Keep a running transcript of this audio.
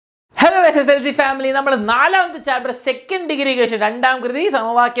Winner SSLC family, നമ്മൾ നാലാമത്തെ chapter second degree equation രണ്ടാം കൃതി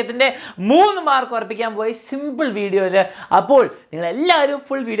സമവാക്യത്തിന്റെ 3 മാർക്ക് ഉറപ്പിക്കാൻ പോയി സിമ്പിൾ വീഡിയോയിൽ. അപ്പോൾ നിങ്ങൾ എല്ലാവരും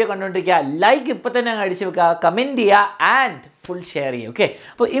ഫുൾ വീഡിയോ കണ്ടുകൊണ്ടിരിക്കുക, ലൈക്ക് ഇപ്പോൾ തന്നെ അങ്ങ് അടിച്ചു വെക്കുക, കമൻറ്റ് ചെയ്യുക ആൻഡ് ഫുൾ ഷെയർ ചെയ്യുക. ഓക്കെ,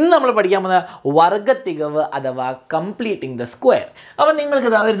 അപ്പോൾ ഇന്ന് നമ്മൾ പഠിക്കാൻ പോകുന്ന വർഗ്ഗത്തികവ് അഥവാ കംപ്ലീറ്റിംഗ് ദ സ്ക്വയർ. അപ്പോൾ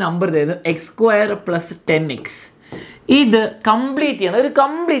നിങ്ങൾക്ക് ഒരു നമ്പർ തരുന്നു x² + 10x. ഇത് കംപ്ലീറ്റ് ചെയ്യണം, ഒരു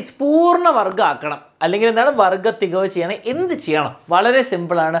കംപ്ലീറ്റ് പൂർണ്ണ വർഗ്ഗമാക്കണം. അല്ലെങ്കിൽ എന്താണ് വർഗ്ഗത്തികവ് ചെയ്യണം? എന്ത് ചെയ്യണം? വളരെ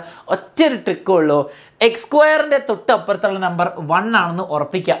സിമ്പിളാണ്, ഒറ്റൊരു ട്രിക്കേ ഉള്ളൂ. x² തൊട്ടപ്പുറത്തുള്ള നമ്പർ 1 ആണെന്ന്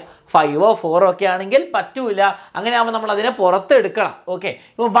ഉറപ്പിക്കുക. 5 ഓ 4 ഒക്കെ ആണെങ്കിൽ പറ്റൂല, അങ്ങനെ ആകുമ്പോൾ നമ്മൾ അതിനെ പുറത്തെടുക്കണം. ഓക്കെ,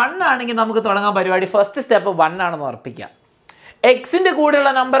 ഇപ്പോൾ 1 ആണെങ്കിൽ നമുക്ക് തുടങ്ങാൻ പരിപാടി. ഫസ്റ്റ് സ്റ്റെപ്പ് 1 ആണെന്ന് ഉറപ്പിക്കുക. എക്സിൻ്റെ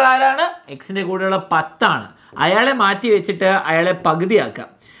കൂടെയുള്ള നമ്പർ ആരാണ്? എക്സിൻ്റെ കൂടെയുള്ള 10 ആണ്. അയാളെ മാറ്റി വെച്ചിട്ട് അയാളെ പകുതിയാക്കാം.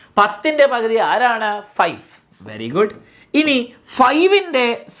 10ൻ്റെ പകുതി ആരാണ്? 5. Very good. ഇനി 5ൻ്റെ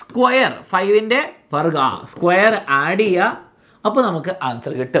സ്ക്വയർ, 5ൻ്റെ സ്ക്വയർ ആഡ് ചെയ്യുക. അപ്പോൾ നമുക്ക്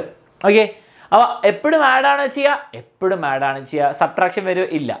ആൻസർ കിട്ടും. ഓക്കെ, അപ്പോൾ എപ്പോഴും ആഡാണ് ചെയ്യുക, എപ്പോഴും ആഡാണ് ചെയ്യുക. സബ്ട്രാക്ഷൻ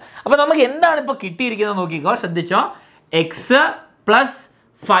വരും ഇല്ല. അപ്പോൾ നമുക്ക് എന്താണ് ഇപ്പോൾ കിട്ടിയിരിക്കുന്നത് നോക്കിക്കോ, ശ്രദ്ധിച്ചോ. X plus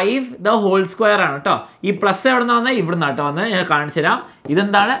 5 the whole square ആണ് കേട്ടോ. ഈ പ്ലസ് എവിടെ നിന്ന് വന്നാൽ ഇവിടെ നിന്നാട്ടോ വന്നത്, ഞാൻ കാണിച്ചു തരാം.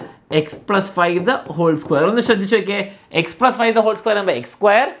 ഇതെന്താണ്? X plus 5 the whole square. ഒന്ന് ശ്രദ്ധിച്ച് നോക്കിയേ. X plus 5 the whole square ആകുമ്പോൾ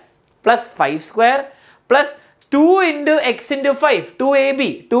x² plus 5² plus 2 × x × 5 2ab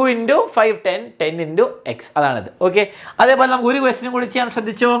 2 × 5 10 10 × x. അതാണിത്. Okay, അതേപോലെ നമുക്ക് ഒരു ക്വസ്റ്റ്യനും കൂടി ചെയ്യാൻ.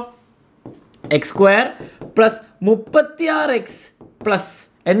 ശ്രദ്ധിച്ചോ. x² പ്ലസ് 36x പ്ലസ്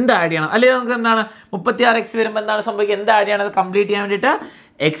എന്ത് ആഡ് ചെയ്യണം? അല്ലെങ്കിൽ നമുക്ക് എന്താണ് 36x വരുമ്പോൾ എന്താണ് സംഭവിക്കുക? എന്ത് ആഡ് ചെയ്യണം? അത് കംപ്ലീറ്റ് ചെയ്യാൻ വേണ്ടിയിട്ട്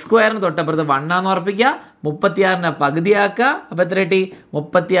x² തൊട്ടപ്പുറത്ത് 1 ആണെന്ന് ഉറപ്പിക്കുക. 36ൻ്റെ പകുതിയാക്കുക. അപ്പോൾ എത്ര കിട്ടി?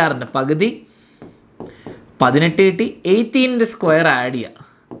 36ൻ്റെ പകുതി 18 കിട്ടി. 18ൻ്റെ സ്ക്വയർ ആഡ് ചെയ്യുക.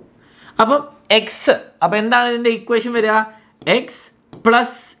 അപ്പം എക്സ്, അപ്പോൾ എന്താണ് ഇതിൻ്റെ ഇക്വേഷൻ വരിക? X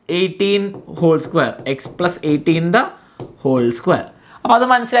plus 18 whole square, X plus 18 the whole square. അപ്പോൾ അത്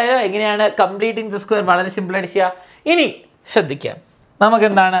മനസ്സിലായോ എങ്ങനെയാണ് കംപ്ലീറ്റിംഗ് ദ സ്ക്വയർ? വളരെ സിമ്പിളായിട്ട് ചെയ്യുക. ഇനി ശ്രദ്ധിക്കാം, നമുക്ക്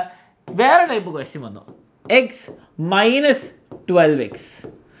എന്താണ് വേറെ ടൈപ്പ് ക്വസ്റ്റ്യൻ വന്നു. X minus 12x,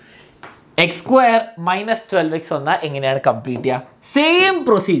 x² minus 12x വന്നാൽ എങ്ങനെയാണ് കംപ്ലീറ്റ് ചെയ്യുക? സെയിം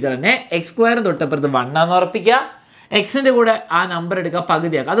പ്രൊസീജിയർ തന്നെ. x² തൊട്ടപ്പുറത്ത് 1 ആണെന്ന് ഉറപ്പിക്കുക. എക്സിൻ്റെ കൂടെ ആ നമ്പർ എടുക്കുക,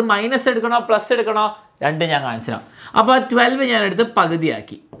 പകുതിയാക്കുക. അത് മൈനസ് എടുക്കണോ പ്ലസ് എടുക്കണോ? രണ്ടും ഞാൻ കാണിച്ചു തരാം. അപ്പോൾ 12 ഞാൻ എടുത്ത്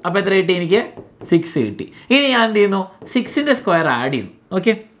പകുതിയാക്കി. അപ്പോൾ എത്ര കിട്ടി? എനിക്ക് 6 കിട്ടി. ഇനി ഞാൻ എന്ത് ചെയ്യുന്നു? 6ൻ്റെ സ്ക്വയർ ആഡ് ചെയ്യുന്നു.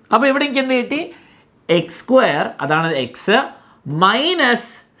 ഓക്കെ, അപ്പോൾ ഇവിടെ എനിക്ക് എന്ത് കിട്ടി? x², അതാണ് X, minus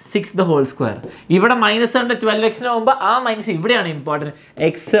 6 the whole square. ഇവിടെ മൈനസ് ഉണ്ട് 12xന് മുമ്പ്, ആ മൈനസ് ഇവിടെയാണ് important.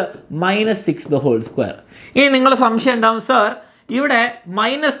 X minus 6 the whole square. ഇനി നിങ്ങളുടെ സംശയം ഉണ്ടാവും, സാർ ഇവിടെ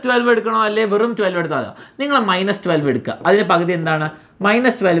 -12 എടുക്കണോ അല്ലെ വെറും 12 എടുത്താൽ? നിങ്ങൾ -12 എടുക്കുക. അതിൻ്റെ പകുതി എന്താണ്?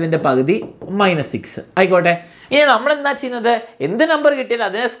 -12ൻ്റെ പകുതി -6 ആയിക്കോട്ടെ. ഇനി നമ്മൾ എന്താ ചെയ്യുന്നത്? എന്ത് നമ്പർ കിട്ടിയാലും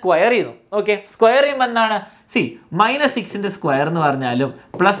അതിനെ സ്ക്വയർ ചെയ്യുന്നു. ഓക്കെ, സ്ക്വയർ ചെയ്യുമ്പോൾ എന്താണ്? -6ൻ്റെ സ്ക്വയർ എന്ന് പറഞ്ഞാലും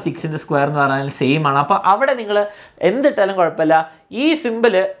 +6ൻ്റെ സ്ക്വയർ എന്ന് പറഞ്ഞാലും സെയിം ആണ്. അപ്പോൾ അവിടെ നിങ്ങൾ എന്തിട്ടാലും കുഴപ്പമില്ല, ഈ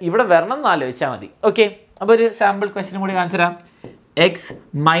സിമ്പിൾ ഇവിടെ വരണം എന്ന് ആലോചിച്ചാൽ മതി. ഓക്കെ, അപ്പോൾ ഒരു സാമ്പിൾ ക്വസ്റ്റ്യൻ കൂടി കാണിച്ചു തരാം. x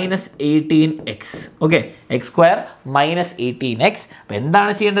minus 18x. Okay, x² minus 18x. അപ്പോൾ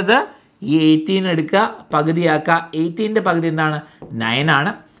എന്താണ് ചെയ്യേണ്ടത്? ഈ 18 എടുക്കുക, പകുതിയാക്കുക. 18ൻ്റെ പകുതി എന്താണ്? 9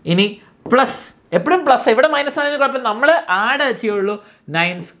 ആണ്. ഇനി പ്ലസ്, എപ്പോഴും പ്ലസ്, ഇവിടെ മൈനസ് ആണെങ്കിൽ കുഴപ്പമില്ല, നമ്മൾ ആഡ് ചെയ്യുള്ളൂ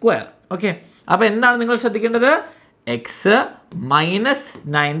 9². ഓക്കെ, അപ്പോൾ എന്താണ് നിങ്ങൾ ശ്രദ്ധിക്കേണ്ടത്? X minus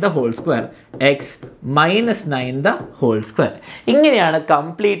 9 the whole square, X minus 9 the whole square. ഇങ്ങനെയാണ്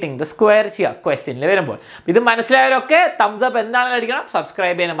കംപ്ലീറ്റിംഗ് ദ സ്ക്വയർ ചെയ്യുക ക്വസ്റ്റ്യനിൽ വരുമ്പോൾ. ഇത് മനസ്സിലായവരൊക്കെ തംസ് അപ്പ് എന്താണെന്ന് അടിക്കണം,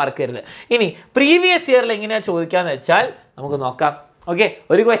 സബ്സ്ക്രൈബ് ചെയ്യാൻ മറക്കരുത്. ഇനി പ്രീവിയസ് ഇയറിൽ എങ്ങനെയാണ് ചോദിക്കാന്ന് വെച്ചാൽ നമുക്ക് നോക്കാം. ഓക്കെ,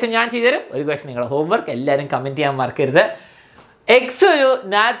 ഒരു ക്വസ്റ്റ്യൻ ഞാൻ ചെയ്തുതരും, ഒരു ക്വസ്റ്റ്യൻ നിങ്ങളുടെ ഹോംവർക്ക്. എല്ലാവരും കമൻറ്റ് ചെയ്യാൻ മറക്കരുത്. എക്സ് ഒരു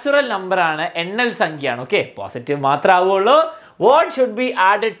നാച്ചുറൽ നമ്പറാണ്, എണ്ണൽ സംഖ്യയാണ്. ഓക്കെ, പോസിറ്റീവ് മാത്രമേ ആവുകയുള്ളൂ. What should be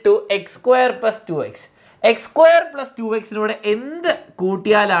added to x² + 2x? x² + 2xനോട് എന്ത്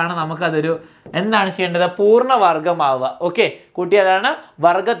കൂട്ടിയാലാണ് നമുക്കതൊരു എന്താണ് ചെയ്യേണ്ടത്? പൂർണ്ണ വർഗ്ഗമാവുക. ഓക്കെ, കൂട്ടിയാലാണ്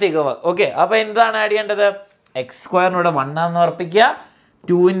വർഗ്ഗത്തികവ്. ഓക്കെ, അപ്പോൾ എന്താണ് ആഡ് ചെയ്യേണ്ടത്? x² 1 ആണെന്ന് ഉറപ്പിക്കുക.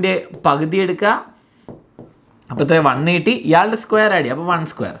 2ൻ്റെ പകുതി എടുക്കുക. അപ്പോൾ ഇത്ര 1 കിട്ടി. ഇയാളുടെ സ്ക്വയർ ആഡ് ചെയ്യുക, അപ്പോൾ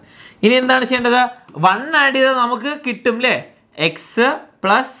 1². ഇനി എന്താണ് ചെയ്യേണ്ടത്? 1 ആഡ് ചെയ്താൽ നമുക്ക് കിട്ടും അല്ലേ? X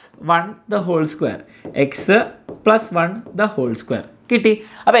plus 1 the whole square, X plus 1 the whole square കിട്ടി.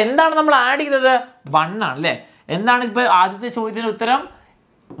 അപ്പോൾ എന്താണ് നമ്മൾ ആഡ് ചെയ്തത്? 1 ആണ് അല്ലേ? എന്താണ് ഇപ്പോൾ ആദ്യത്തെ ചോദ്യത്തിന് ഉത്തരം?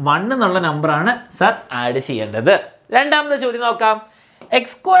 1 എന്നുള്ള നമ്പറാണ് സർ ആഡ് ചെയ്യേണ്ടത്. രണ്ടാമത്തെ ചോദ്യം നോക്കാം.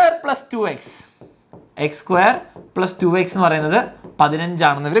 x² + 2x, x² + 2x എന്ന് പറയുന്നത് 15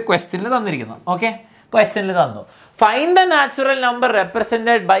 ആണെന്ന് ഇവർ ക്വസ്റ്റ്യനിൽ തന്നിരിക്കുന്നു. ഓക്കെ, ക്വസ്റ്റ്യനിൽ തന്നു. Find the natural number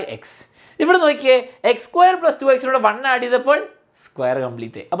represented by X. ഇവിടെ നോക്കിയേ, x² + 2xനോട് 1 ആഡ് ചെയ്തപ്പോൾ സ്ക്വയർ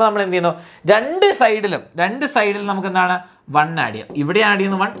കംപ്ലീറ്റ്. അപ്പോൾ നമ്മൾ എന്ത് ചെയ്യുന്നു? രണ്ട് സൈഡിലും നമുക്ക് എന്താണ് 1 ആഡ് ചെയ്യാം. ഇവിടെ ആഡ്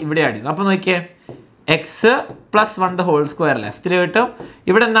ചെയ്യുന്നു 1, ഇവിടെ ആഡ് ചെയ്യുന്നു. അപ്പോൾ നോക്കിയേ, X plus 1 the whole square ലെഫ്റ്റിൽ കിട്ടും.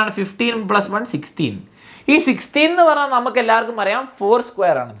 ഇവിടെ എന്താണ് 15 പ്ലസ് 1 16. ഈ 16 എന്ന് പറഞ്ഞാൽ നമുക്ക് എല്ലാവർക്കും അറിയാം 4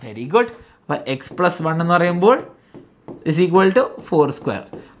 സ്ക്വയർ ആണ്. Very good. അപ്പോൾ എക്സ് പ്ലസ് 1 എന്ന് പറയുമ്പോൾ ഇസ് ഈക്വൽ ടു 4 സ്ക്വയർ.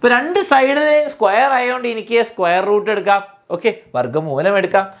 അപ്പോൾ രണ്ട് സൈഡിലെയും സ്ക്വയർ ആയതുകൊണ്ട് എനിക്ക് സ്ക്വയർ റൂട്ട് എടുക്കാം. ഓക്കെ, വർഗ്ഗമൂലം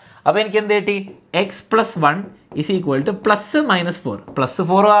എടുക്കാം. അപ്പോൾ എനിക്ക് എന്ത് കിട്ടി? X plus 1 is equal two plus minus 4. Plus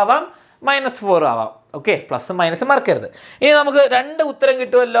 4 ആവാം മൈനസ് 4 ആവാം. ഓക്കെ, പ്ലസ് മൈനസ് മറക്കരുത്. ഇനി നമുക്ക് രണ്ട് ഉത്തരം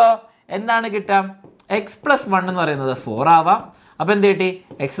കിട്ടുമല്ലോ. എന്താണ് കിട്ടാം? എക്സ് പ്ലസ് 1 എന്ന് പറയുന്നത് 4 ആവാം. അപ്പോൾ എന്ത് കിട്ടി?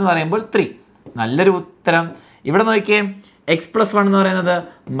 എക്സ് എന്ന് പറയുമ്പോൾ 3. നല്ലൊരു ഉത്തരം. ഇവിടെ നോക്കിയേ, എക്സ് പ്ലസ് 1 എന്ന് പറയുന്നത്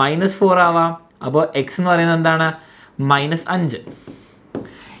മൈനസ് 4 ആവാം. അപ്പോൾ എക്സ് എന്ന് പറയുന്നത് എന്താണ്? -5.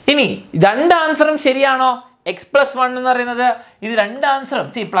 ഇനി രണ്ട് ആൻസറും ശരിയാണോ? എക്സ് പ്ലസ് 1 എന്ന് പറയുന്നത് ഇത് രണ്ട് ആൻസറും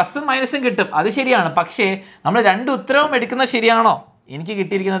പ്ലസും മൈനസും കിട്ടും, അത് ശരിയാണ്. പക്ഷേ നമ്മൾ രണ്ട് ഉത്തരവും എടുക്കുന്നത് ശരിയാണോ? എനിക്ക്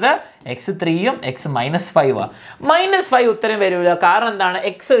കിട്ടിയിരിക്കുന്നത് എക്സ് 3യും എക്സ് -5 -5 ഉത്തരം വരില്ല. കാരണം എന്താണ്?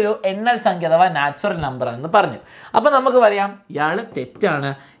 എക്സ് ഒരു എണ്ണൽ സംഖ്യ അഥവാ നാച്ചുറൽ നമ്പർ ആണെന്ന് പറഞ്ഞു. അപ്പോൾ നമുക്ക് പറയാം ഇയാൾ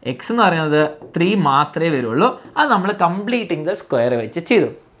തെറ്റാണ്. എക്സ് എന്ന് പറയുന്നത് 3 മാത്രമേ വരുള്ളൂ. അത് നമ്മൾ കംപ്ലീറ്റിംഗ് ദ സ്ക്വയർ വെച്ച് ചെയ്തു.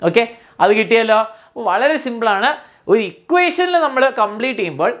 ഓക്കെ, അത് കിട്ടിയല്ലോ. വളരെ സിമ്പിളാണ്. ഒരു ഇക്വേഷനിൽ നമ്മൾ കംപ്ലീറ്റ്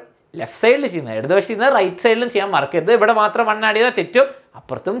ചെയ്യുമ്പോൾ ലെഫ്റ്റ് സൈഡിൽ ചെയ്യുന്നത്, ഇടതുവശത്ത് ചെയ്യുന്നത് റൈറ്റ് സൈഡിലും ചെയ്യാൻ മറക്കരുത്. ഇവിടെ മാത്രം 1 ആഡ് ചെയ്താൽ തെറ്റും,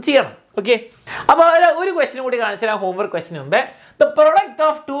 അപ്പുറത്തും ചെയ്യണം. ഓക്കെ, അപ്പോൾ ഒരു ക്വസ്റ്റ്യൻ കൂടി കാണിച്ചു തരാം. ഹോംവർക്ക് ക്വസ്റ്റ്യൻ മുമ്പേ, the product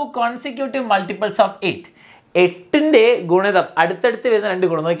of 2 consecutive multiples of 8. 8ന്റെ ഗുണിതം അടുത്തടുത്ത് വരുന്ന രണ്ട്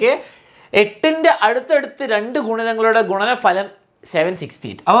ഗുണം നോക്കിയേ. 8ന്റെ അടുത്തടുത്ത് രണ്ട് ഗുണിതങ്ങളുടെ ഗുണനഫലം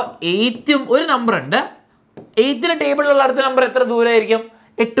 768. അപ്പോൾ 8ഉം ഒരു നമ്പർ ഉണ്ട്. 8ന്റെ ടേബിളിലുള്ള അടുത്ത നമ്പർ എത്ര ദൂരമായിരിക്കും?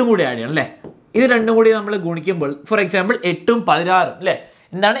 8ഉം കൂടി ആഡ് ചെയ്യണം അല്ലേ? ഇത് രണ്ടും കൂടി നമ്മൾ ഗുണിക്കുമ്പോൾ ഫോർ എക്സാമ്പിൾ 8ഉം 16ഉം അല്ലേ?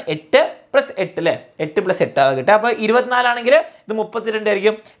 എന്താണ് 8 + 8 അല്ലേ? 8 + 8 ആകും കിട്ടുക. അപ്പോൾ 24 ആണെങ്കിൽ ഇത് 32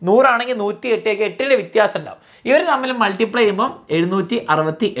 ആയിരിക്കും. 100 ആണെങ്കിൽ 108 ആയിരിക്കും. 8ന്റെ വ്യത്യാസം ഉണ്ടാവും. ഇവർ തമ്മിൽ മൾട്ടിപ്ലൈ ചെയ്യുമ്പോൾ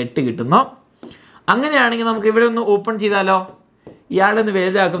 768 കിട്ടുന്നു. അങ്ങനെയാണെങ്കിൽ നമുക്ക് ഇവിടെ ഒന്ന് ഓപ്പൺ ചെയ്താലോ? ഇയാളൊന്ന്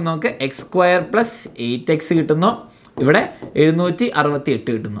വലുതാക്കും. നമുക്ക് x² + 8x കിട്ടുന്നു. ഇവിടെ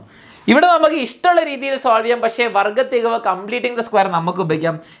 768 കിട്ടുന്നു. ഇവിടെ നമുക്ക് ഇഷ്ടമുള്ള രീതിയിൽ സോൾവ് ചെയ്യാം. പക്ഷേ വർഗ്ഗത്തികവ് കംപ്ലീറ്റിംഗ് ദ സ്ക്വയർ നമുക്ക്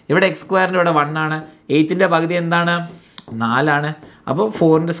ഉപയോഗിക്കാം. ഇവിടെ x² ഇവിടെ 1 ആണ്. 8ന്റെ പകുതി എന്താണ്? 4 ആണ്. അപ്പോൾ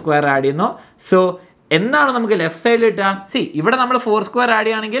 4ന്റെ സ്ക്വയർ ആഡ് ചെയ്യുന്നു. സോ എന്താണ് നമുക്ക് ലെഫ്റ്റ് സൈഡിൽ കിട്ടുക? ഇവിടെ നമ്മൾ 4 സ്ക്വയർ ആഡ്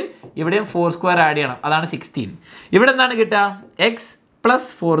ചെയ്യുകയാണെങ്കിൽ ഇവിടെയും 4 സ്ക്വയർ ആഡ് ചെയ്യണം. അതാണ് 16. ഇവിടെ എന്താണ് കിട്ടുക? x +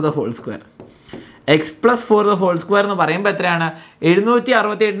 4 the whole square. x + 4 the whole square എന്ന് പറയുമ്പോൾ എത്രയാണ്?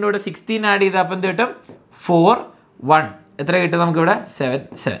 768ൻ്റെ കൂടെ 16 ആഡ് ചെയ്താൽ അപ്പം എന്ത് കിട്ടും? 4 1. എത്ര കിട്ടും നമുക്കിവിടെ? 7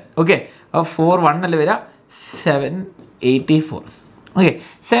 7. ഓക്കെ, അപ്പോൾ 4 1 അല്ലേ വരിക? 784. Okay,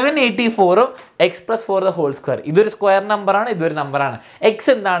 784ഉം x + 4 the whole square. ഇതൊരു സ്ക്വയർ നമ്പറാണ്, ഇതൊരു നമ്പറാണ്. എക്സ്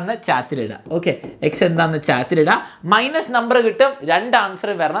എന്താണെന്ന് ചാറ്റിലിടുക. ഓക്കെ, എക്സ് എന്താണെന്ന് ചാറ്റിലിടുക. മൈനസ് നമ്പർ കിട്ടും. രണ്ട് ആൻസർ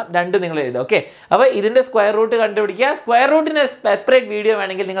വരണം, രണ്ട് നിങ്ങൾ എഴുതുക. ഓക്കെ, അപ്പോൾ ഇതിൻ്റെ സ്ക്വയർ റൂട്ട് കണ്ടുപിടിക്കുക. സ്ക്വയർ റൂട്ടിന് സെപ്പറേറ്റ് വീഡിയോ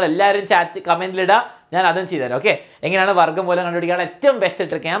വേണമെങ്കിൽ നിങ്ങൾ എല്ലാവരും ചാറ്റ് കമൻറ്റിലിടുക, ഞാൻ അതും ചെയ്തുതരാം. ഓക്കെ, എങ്ങനെയാണ് വർഗ്ഗമൂലം കണ്ടുപിടിക്കാൻ ഏറ്റവും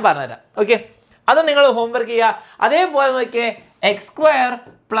ബെസ്റ്റ് ട്രിക്ക് ഞാൻ പറഞ്ഞുതരാം. ഓക്കെ, അത് നിങ്ങൾ ഹോംവർക്ക് ചെയ്യുക. അതേപോലെ നോക്കിയേ, x²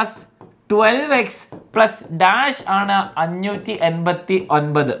 + 12x + ഡാഷ് ആണ്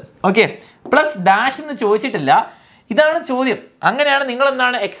 589. ഓക്കെ, പ്ലസ് ഡാഷ് എന്ന് ചോദിച്ചിട്ടില്ല, ഇതാണ് ചോദ്യം. അങ്ങനെയാണ് നിങ്ങൾ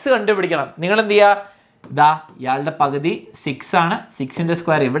എന്താണ് എക്സ് കണ്ടുപിടിക്കണം. നിങ്ങൾ എന്ത് ചെയ്യുക? ഇതാ ഇയാളുടെ പകുതി 6 ആണ്. 6ന്റെ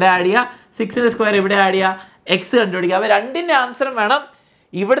സ്ക്വയർ ഇവിടെ ആഡ് ചെയ്യുക, 6ന്റെ സ്ക്വയർ ഇവിടെ ആഡ് ചെയ്യുക, എക്സ് കണ്ടുപിടിക്കുക. അപ്പോൾ രണ്ടിൻ്റെ ആൻസറും വേണം.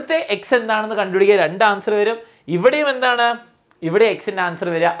 ഇവിടുത്തെ എക്സ് എന്താണെന്ന് കണ്ടുപിടിക്കുക, രണ്ട് ആൻസർ വരും. ഇവിടെയും എന്താണ്? ഇവിടെ എക്സിൻ്റെ ആൻസർ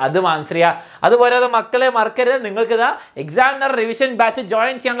വരിക, അതും ആൻസർ ചെയ്യുക. അതുപോലെ അത് മക്കളെ മറക്കരുത്. നിങ്ങൾക്കിതാ എക്സാമിനർ റിവിഷൻ ബാച്ച്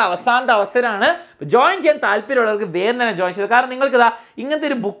ജോയിൻ ചെയ്യാനുള്ള അവസാനത്തെ അവസരമാണ്. ജോയിൻ ചെയ്യാൻ താല്പര്യമുള്ളവർക്ക് വേഗം തന്നെ ജോയിൻ ചെയ്തു. കാരണം നിങ്ങൾക്കിതാ ഇങ്ങനത്തെ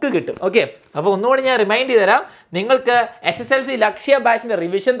ഒരു ബുക്ക് കിട്ടും. ഓക്കെ, അപ്പോൾ ഒന്നുകൂടി ഞാൻ റിമൈൻഡ് ചെയ്ത് തരാം. നിങ്ങൾക്ക് SSLC ലക്ഷ്യ ബാച്ചിൻ്റെ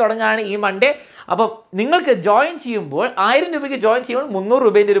റിവിഷൻ തുടങ്ങുകയാണ് ഈ മൺഡേ. അപ്പം നിങ്ങൾക്ക് ജോയിൻ ചെയ്യുമ്പോൾ 1000 രൂപയ്ക്ക് ജോയിൻ ചെയ്യുമ്പോൾ 300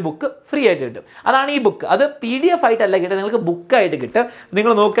 രൂപേൻ്റെ ഒരു ബുക്ക് ഫ്രീ ആയിട്ട് കിട്ടും. അതാണ് ഈ ബുക്ക്. അത് PDF ആയിട്ടല്ല കിട്ടും, നിങ്ങൾക്ക് ബുക്കായിട്ട് കിട്ടും.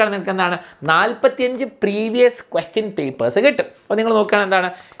 നിങ്ങൾ നോക്കുകയാണെങ്കിൽ നിങ്ങൾക്ക് എന്താണ് 45 പ്രീവിയസ് ക്വസ്റ്റ്യൻ പേപ്പേഴ്സ് കിട്ടും. അപ്പോൾ നിങ്ങൾ നോക്കുകയാണെങ്കിൽ എന്താണ്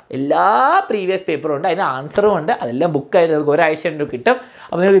എല്ലാ പ്രീവിയസ് പേപ്പറും ഉണ്ട്, അതിന് ആൻസറും ഉണ്ട്. അതെല്ലാം ബുക്കായിട്ട് നിങ്ങൾക്ക് ഒരാഴ്ച കിട്ടും.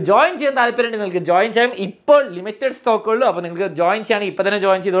 അപ്പോൾ നിങ്ങൾക്ക് ജോയിൻ ചെയ്യാൻ താല്പര്യമുണ്ടെങ്കിൽ നിങ്ങൾക്ക് ജോയിൻ ചെയ്യാം. ഇപ്പോൾ ലിമിറ്റഡ് സ്റ്റോക്കുള്ളൂ. അപ്പോൾ നിങ്ങൾക്ക് ജോയിൻ ചെയ്യുകയാണെങ്കിൽ ഇപ്പോൾ തന്നെ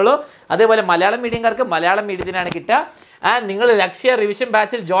ജോയിൻ ചെയ്തോളൂ. അതേപോലെ മലയാളം മീഡിയംകാർക്ക് മലയാളം മീഡിയത്തിനാണ് കിട്ടുക. ആൻഡ് നിങ്ങൾ ലക്ഷ്യ റിവിഷൻ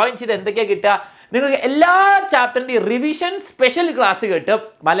ബാച്ചിൽ ജോയിൻ ചെയ്ത് എന്തൊക്കെയാണ് കിട്ടുക? നിങ്ങൾക്ക് എല്ലാ ചാപ്റ്ററിൻ്റെയും റിവിഷൻ സ്പെഷ്യൽ ക്ലാസ് കിട്ടും.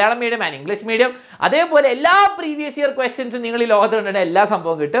 Malayalam medium and English medium. അതേപോലെ എല്ലാ പ്രീവിയസ് ഇയർ ക്വസ്റ്റ്യൻസും നിങ്ങൾ ഈ ലോകത്ത് കണ്ടിട്ട് എല്ലാ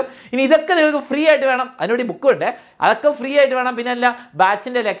സംഭവം കിട്ടും. ഇനി ഇതൊക്കെ നിങ്ങൾക്ക് ഫ്രീ ആയിട്ട് വേണം, അതിനോട് ബുക്കുണ്ട്, അതൊക്കെ ഫ്രീ ആയിട്ട് വേണം. പിന്നെ അല്ല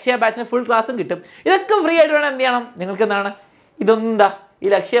ബാച്ചിൻ്റെ ലക്ഷ്യ ബാച്ചിൻ്റെ ഫുൾ ക്ലാസ്സും കിട്ടും. ഇതൊക്കെ ഫ്രീ ആയിട്ട് വേണം. എന്ത് ചെയ്യണം? നിങ്ങൾക്ക് എന്താണ് ഇതൊന്നും എന്താ ഈ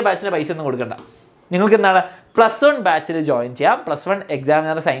ലക്ഷ്യ ബാച്ചിൻ്റെ പൈസ ഒന്നും കൊടുക്കണ്ട. നിങ്ങൾക്ക് എന്താണ് +1 ബാച്ചിൽ ജോയിൻ ചെയ്യാം. +1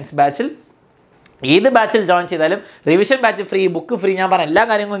 എക്സാമിനർ സയൻസ് ബാച്ചിൽ ഏത് ബാച്ചിൽ ജോയിൻ ചെയ്താലും revision batch free, book free, ഞാൻ പറഞ്ഞ എല്ലാ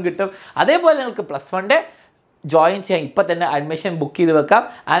കാര്യങ്ങളും കിട്ടും. അതേപോലെ നിങ്ങൾക്ക് +1 ജോയിൻ ചെയ്യാം, ഇപ്പം തന്നെ അഡ്മിഷൻ ബുക്ക് ചെയ്ത് വെക്കാം.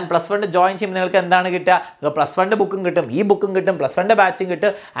 ആൻഡ് +1 ജോയിൻ ചെയ്യുമ്പോൾ നിങ്ങൾക്ക് എന്താണ് കിട്ടുക? +1 ബുക്കും കിട്ടും, ഈ ബുക്കും കിട്ടും, +1 ബാച്ചും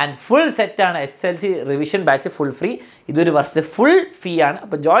കിട്ടും. ആൻഡ് ഫുൾ സെറ്റാണ് SSLC revision batch full free. ഇതൊരു വർഷത്തെ ഫുൾ ഫീ ആണ്.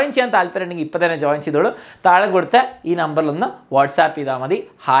 അപ്പോൾ ജോയിൻ ചെയ്യാൻ താല്പര്യം ഉണ്ടെങ്കിൽ ഇപ്പം തന്നെ ജോയിൻ ചെയ്തോളൂ. താഴെ കൊടുത്ത ഈ നമ്പറിലൊന്ന് വാട്സാപ്പ് ചെയ്താൽ മതി,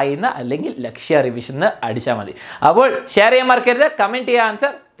 ഹായ് എന്ന് അല്ലെങ്കിൽ ലക്ഷ്യ റിവിഷൻ എന്ന് അടിച്ചാൽ മതി. അപ്പോൾ ഷെയർ ചെയ്യാൻ മറക്കരുത്, കമൻറ്റ് ചെയ്യുക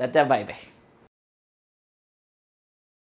ആൻസർ. Bye bye.